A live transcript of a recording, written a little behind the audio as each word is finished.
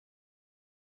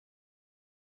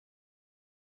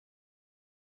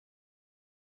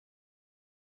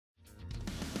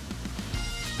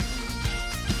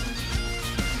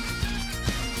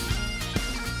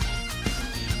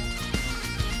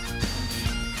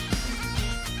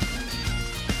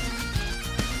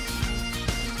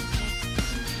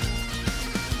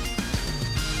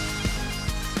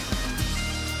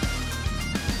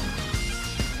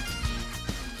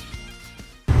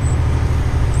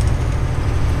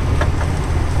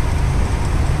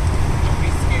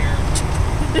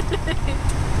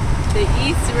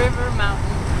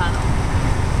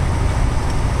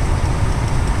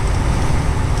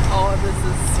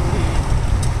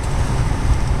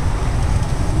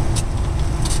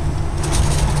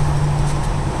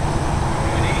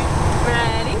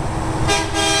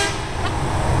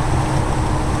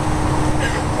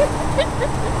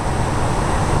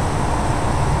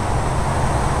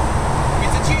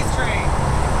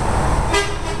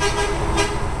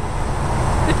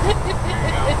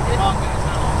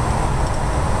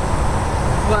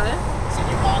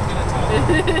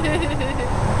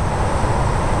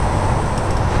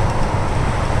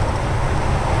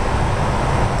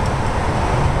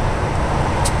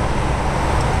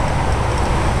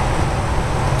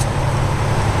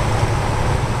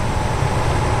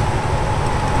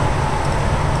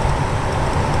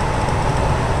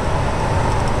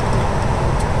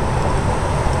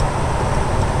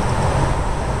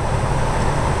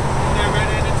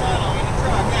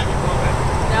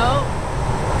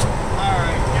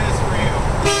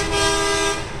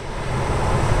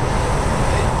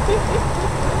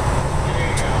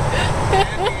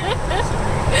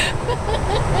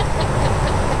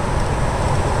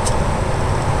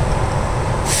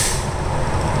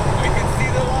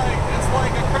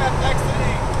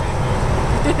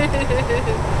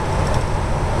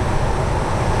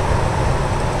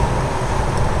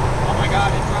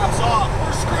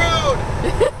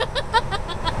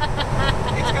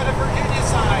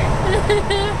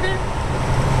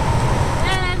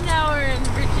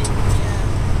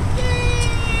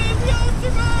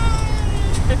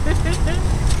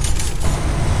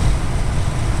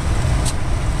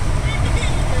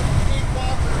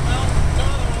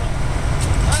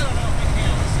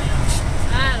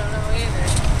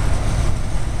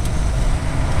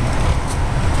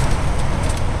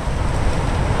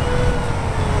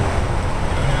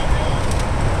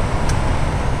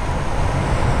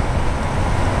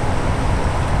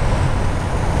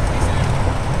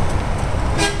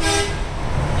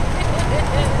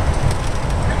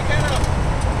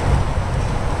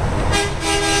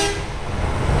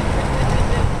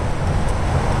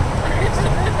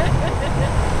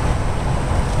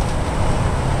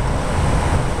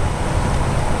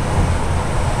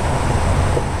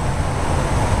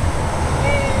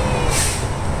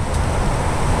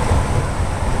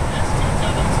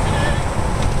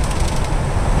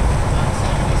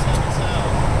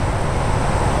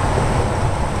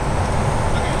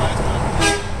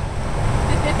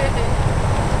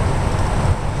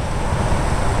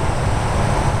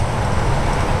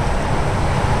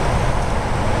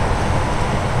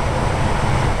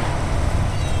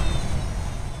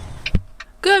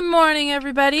morning,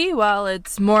 everybody. Well,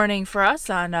 it's morning for us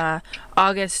on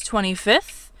August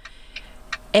 25th,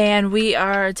 and we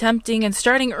are attempting and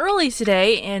starting early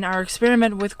today in our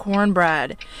experiment with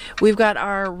cornbread. We've got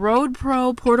our RØDE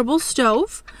Pro portable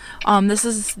stove. This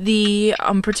is the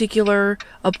particular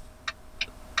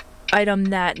item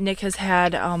that Nick has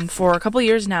had for a couple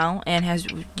years now and has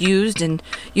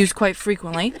used quite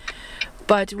frequently.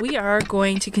 But we are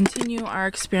going to continue our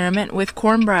experiment with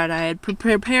cornbread. I had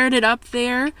prepared it up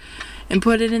there and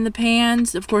put it in the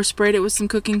pans. Of course, sprayed it with some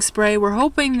cooking spray. We're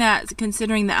hoping that,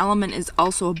 considering the element is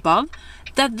also above,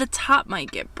 that the top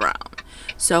might get brown.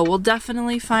 So we'll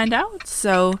definitely find out.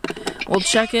 So we'll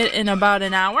check it in about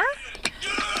an hour.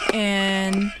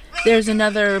 And there's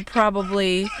another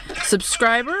probably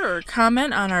subscriber or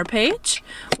comment on our page.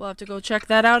 We'll have to go check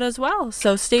that out as well.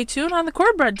 So stay tuned on the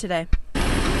cornbread today.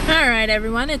 Alright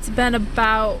everyone, it's been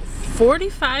about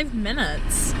 45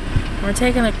 minutes. We're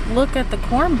taking a look at the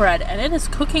cornbread and it is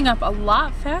cooking up a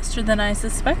lot faster than I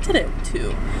suspected it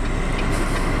to.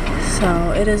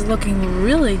 So it is looking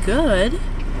really good.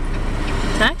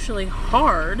 It's actually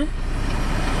hard.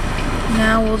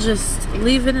 Now we'll just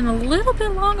leave it in a little bit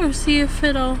longer, see if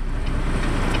it'll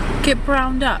get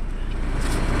browned up.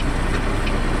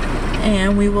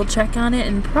 And we will check on it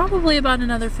in probably about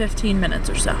another 15 minutes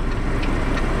or so.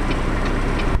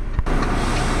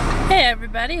 Hey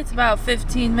everybody, it's about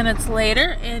 15 minutes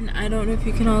later, and I don't know if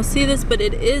you can all see this, but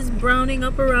it is browning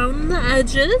up around the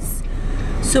edges.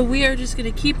 So we are just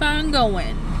going to keep on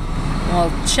going.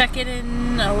 We'll check it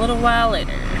in a little while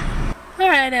later.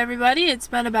 Alright everybody, it's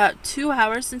been about 2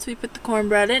 hours since we put the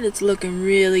cornbread in. It's looking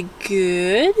really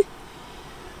good.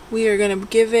 We are going to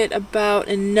give it about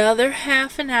another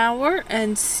half an hour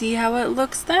and see how it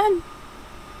looks then.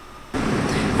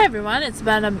 Hey everyone, it's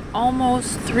been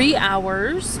almost 3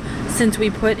 hours since we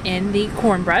put in the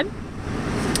cornbread.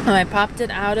 I popped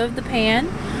it out of the pan.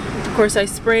 Of course, I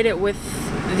sprayed it with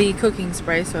the cooking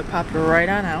spray, so it popped right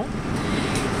on out.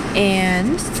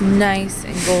 And it's nice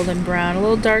and golden brown, a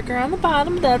little darker on the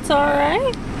bottom, but that's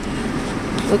alright.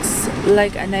 Looks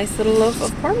like a nice little loaf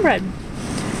of cornbread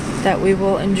that we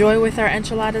will enjoy with our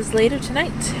enchiladas later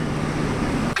tonight.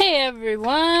 Hey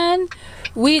everyone!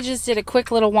 We just did a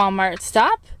quick little Walmart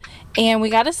stop and we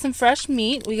got us some fresh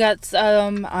meat. We got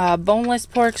some boneless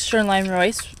pork sirloin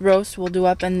roast we'll do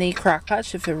up in the crock pot,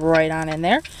 should fit right on in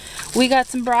there. We got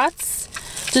some brats,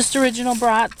 just original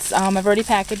brats. I've already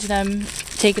packaged them,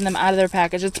 taken them out of their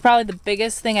package. It's probably the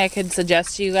biggest thing I could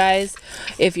suggest to you guys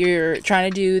if you're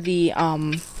trying to do the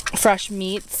fresh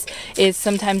meats, is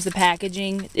sometimes the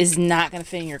packaging is not going to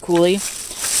fit in your coulis.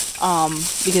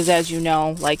 Because as you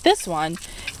know, like this one,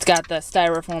 it's got the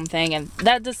styrofoam thing, and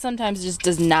that sometimes just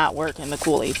does not work in the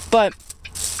coulis. But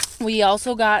we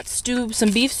also got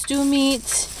some beef stew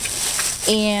meat,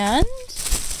 and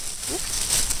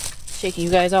shaking you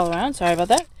guys all around, sorry about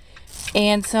that,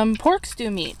 and some pork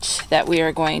stew meat that we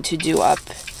are going to do up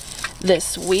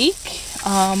this week.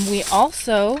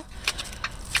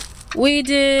 We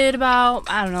did about,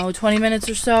 I don't know, 20 minutes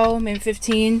or so, maybe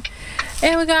 15,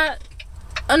 and we got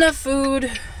enough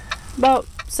food, about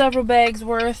several bags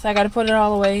worth. I got to put it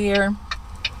all away here,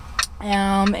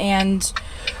 and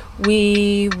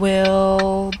we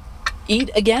will eat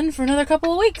again for another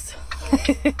couple of weeks.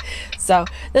 So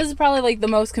this is probably like the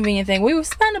most convenient thing. We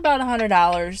spend about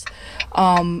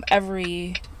 $100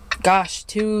 every, gosh,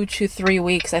 2 to 3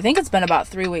 weeks. I think it's been about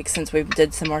 3 weeks since we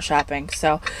did some more shopping,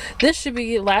 so this should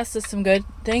last us some good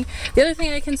thing. The other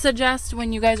thing I can suggest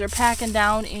when you guys are packing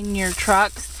down in your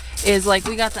trucks is, like,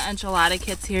 we got the enchilada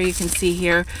kits here, you can see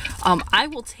here. I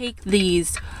will take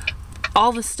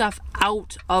all the stuff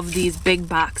out of these big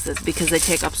boxes because they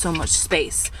take up so much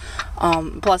space.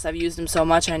 Plus I've used them so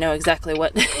much, I know exactly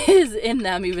what is in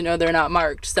them even though they're not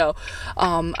marked. So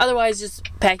otherwise, just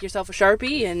pack yourself a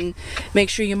Sharpie and make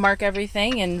sure you mark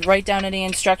everything and write down any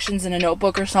instructions in a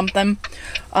notebook or something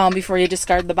before you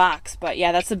discard the box. But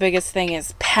yeah, that's the biggest thing,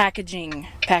 is packaging.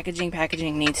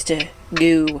 Packaging needs to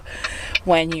go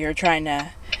when you're trying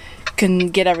to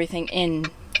get everything in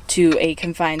to a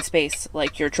confined space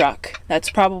like your truck. That's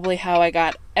probably how I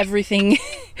got everything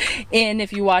in,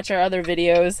 if you watch our other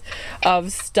videos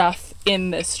of stuff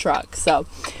in this truck. So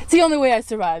it's the only way I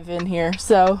survive in here,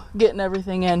 so getting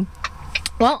everything in.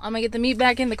 Well, I'm gonna get the meat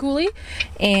back in the coulis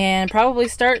and probably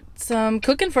start some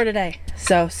cooking for today,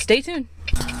 so stay tuned.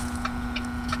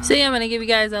 So yeah, I'm going to give you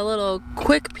guys a little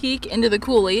quick peek into the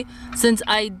coulis. Since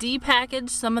I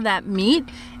depackaged some of that meat,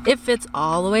 it fits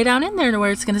all the way down in there to where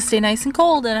it's going to stay nice and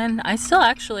cold, and I still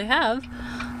actually have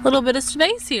a little bit of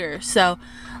space here. So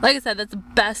like I said, that's the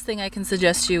best thing I can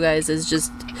suggest to you guys, is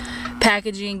just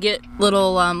packaging, get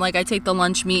little, like I take the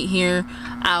lunch meat here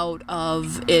out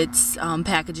of its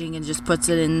packaging and just puts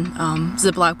it in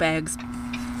Ziploc bags.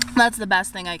 That's the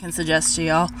best thing I can suggest to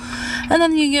y'all. And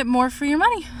then you get more for your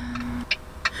money.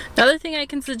 Another thing I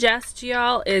can suggest to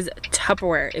y'all is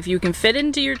Tupperware. If you can fit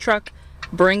into your truck,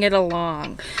 bring it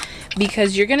along.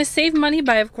 Because you're going to save money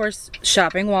by, of course,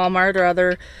 shopping Walmart or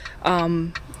other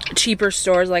cheaper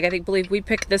stores. Like I believe we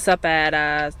picked this up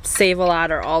at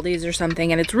Save-A-Lot or Aldi's or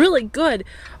something, and it's really good,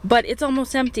 but it's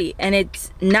almost empty and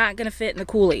it's not going to fit in the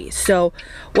coolie. So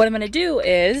what I'm going to do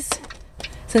is,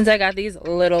 since I got these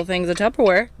little things of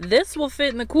Tupperware, this will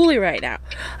fit in the coolie right now.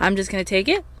 I'm just going to take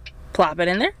it, plop it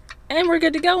in there, and we're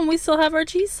good to go, and we still have our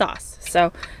cheese sauce.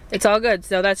 So it's all good.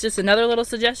 So that's just another little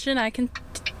suggestion I can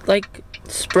like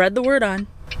spread the word on.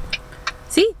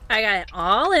 See, I got it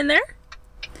all in there,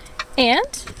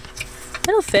 and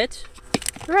it'll fit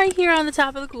right here on the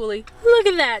top of the coolie. Look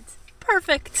at that,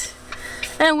 perfect.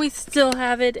 And we still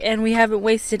have it, and we haven't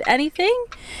wasted anything,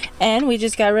 and we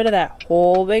just got rid of that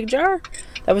whole big jar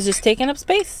that was just taking up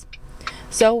space.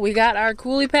 So we got our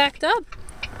coolie packed up,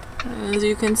 as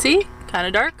you can see, kind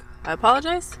of dark, I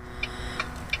apologize.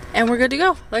 And we're good to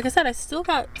go. Like I said, I still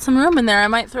got some room in there. I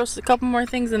might throw a couple more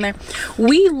things in there.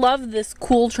 We love this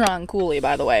Cooltron coolie,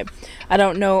 by the way. I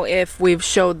don't know if we've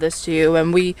showed this to you.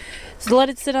 And we let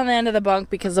it sit on the end of the bunk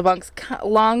because the bunk's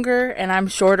longer and I'm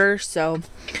shorter. So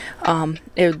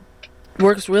it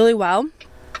works really well.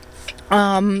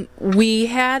 We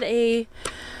had a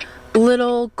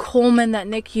little Coleman that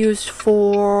Nick used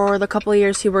for the couple of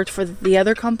years he worked for the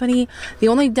other company. The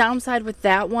only downside with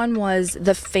that one was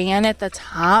the fan at the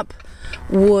top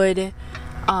would,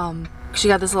 she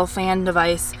got this little fan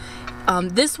device.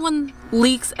 This one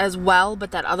leaks as well,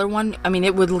 but that other one, I mean,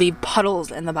 it would leave puddles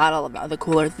in the bottom of the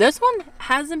cooler. This one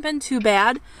hasn't been too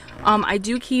bad. I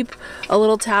do keep a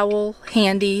little towel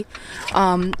handy.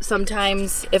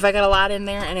 Sometimes if I got a lot in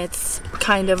there and it's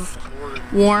kind of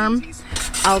warm,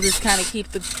 I'll just kind of keep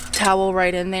the towel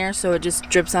right in there so it just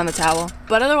drips on the towel.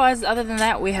 But otherwise, other than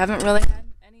that, we haven't really had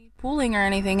any pooling or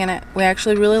anything in it. We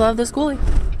actually really love this coolie.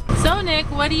 So Nick,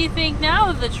 what do you think now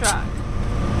of the truck?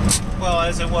 Well,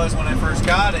 as it was when I first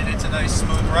got it, it's a nice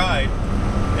smooth ride.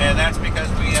 And that's because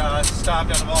we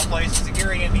stopped out of all places at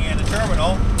Gary, Indiana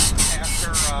terminal. After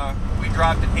we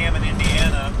dropped at Hammond,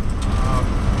 Indiana,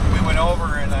 we went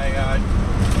over and I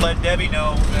let Debbie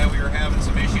know that we were having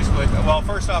some issues with, well,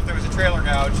 first off, there was a trailer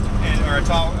gouge, or a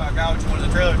gouge in one of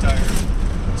the trailer tires.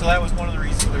 So that was one of the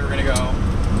reasons we were going to go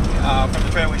from the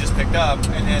trailer we just picked up.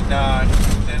 And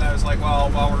then I was like,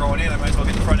 well, while we're going in, I might as well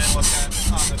get the front end looked at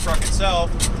on the truck itself.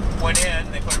 Went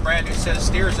in, they put a brand new set of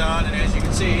steers on, and as you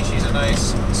can see, she's a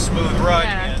nice, smooth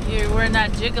ride. Yeah, we're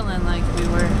not jiggling like we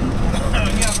were.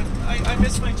 Yeah, but I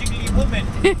miss my jiggly woman.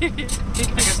 I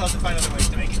guess I'll have to find other ways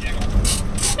to make it jiggle.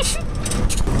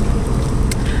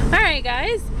 Alright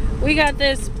guys, we got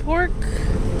this pork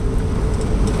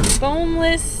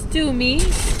boneless stew meat.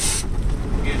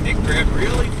 Yeah, Nick grabbed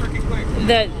really freaking quick.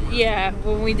 Yeah,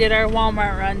 when we did our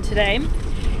Walmart run today.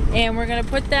 And we're gonna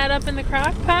put that up in the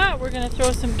crock pot. We're gonna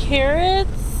throw some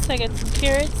carrots. I got some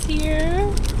carrots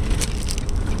here.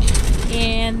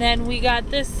 And then we got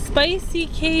this spicy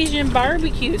Cajun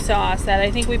barbecue sauce that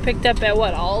I think we picked up at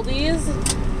what, Aldi's?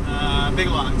 Big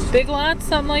Lots. Big Lots,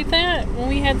 something like that, when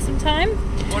we had some time.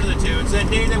 One of the two. It's that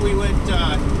day that we went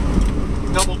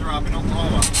double drop in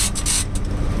Oklahoma.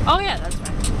 Oh yeah, that's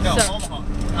right. No, so, Omaha.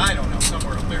 I don't know,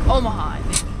 somewhere up there. Omaha, I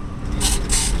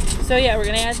think. So yeah, we're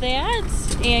gonna add that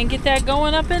and get that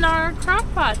going up in our crock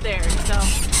pot there. So,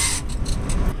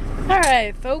 all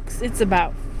right, folks, it's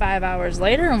about 5 hours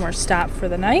later and we're stopped for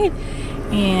the night.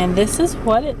 And this is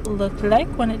what it looked like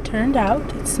when it turned out.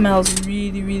 It smells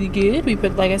really, really good. We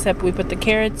put, like I said, we put the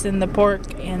carrots and the pork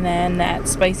and then that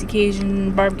spicy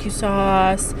Cajun barbecue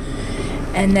sauce.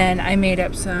 And then I made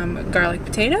up some garlic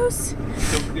potatoes.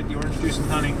 Don't forget the orange juice and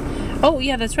honey. Oh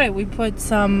yeah, that's right. We put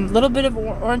some little bit of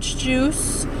orange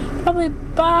juice, probably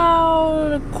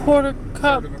about a quarter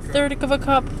cup, third of a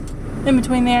cup in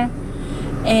between there.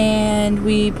 And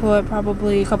we put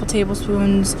probably a couple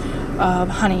tablespoons of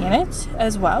honey in it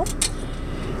as well,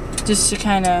 just to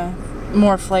kind of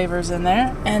more flavors in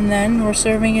there. And then we're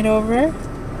serving it over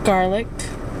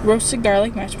roasted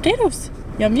garlic mashed potatoes.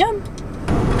 Yum yum.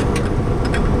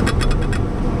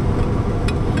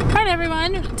 Alright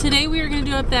everyone, today we are going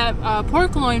to do up that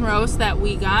pork loin roast that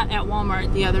we got at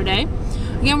Walmart the other day.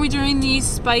 Again, we're doing the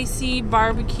spicy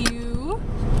barbecue.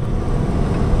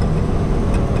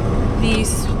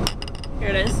 Here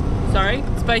it is, sorry,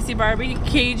 spicy barbecue,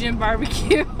 Cajun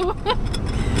barbecue.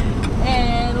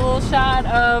 And a little shot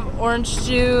of orange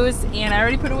juice, and I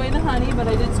already put away the honey, but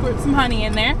I did squirt some honey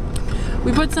in there.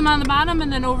 we put some on the bottom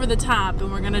and then over the top,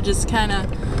 and we're gonna just kind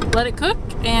of let it cook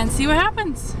and see what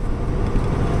happens.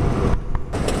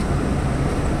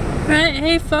 Alright,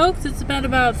 hey folks, it's been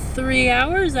about 3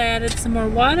 hours. I added some more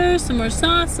water, some more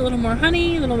sauce, a little more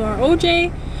honey, a little more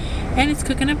OJ, and it's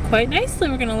cooking up quite nicely.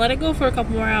 We're gonna let it go for a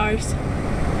couple more hours.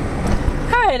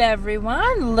 Alright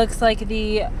everyone, looks like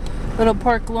the little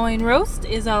pork loin roast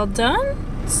is all done.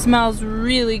 It smells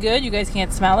really good. You guys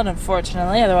can't smell it,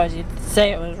 unfortunately, otherwise you'd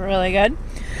say it was really good.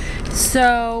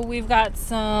 So we've got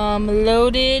some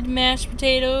loaded mashed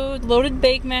potatoes, loaded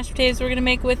baked mashed potatoes we're gonna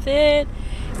make with it.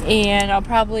 And I'll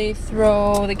probably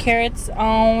throw the carrots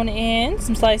on in,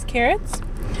 some sliced carrots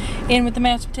in with the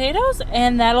mashed potatoes,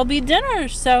 and that'll be dinner.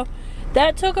 So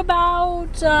that took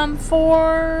about 4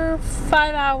 or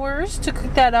 5 hours to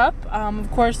cook that up. Of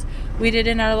course, we did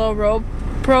it in our little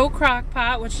Pro crock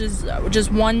pot, which is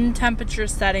just one temperature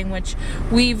setting, which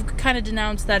we've kind of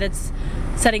denounced that it's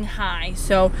setting high.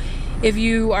 So if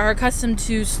you are accustomed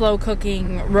to slow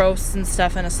cooking roasts and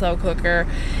stuff in a slow cooker,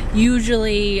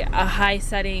 usually a high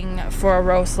setting for a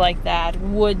roast like that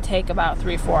would take about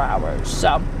 3-4 hours.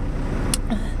 So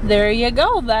there you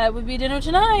go. That would be dinner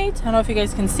tonight. I don't know if you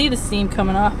guys can see the steam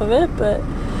coming off of it, but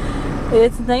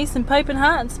it's nice and piping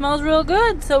hot and smells real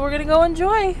good. So we're gonna go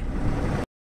enjoy.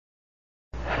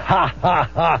 Ha ha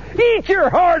ha! Eat your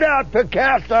heart out,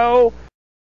 Picasso!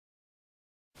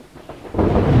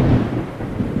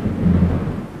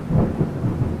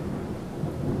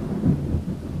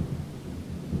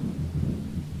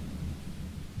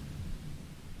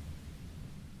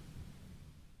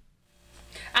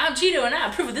 I'm Cheeto and I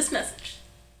approve of this message.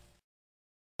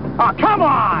 Oh, come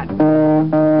on!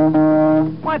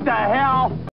 What the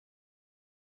hell?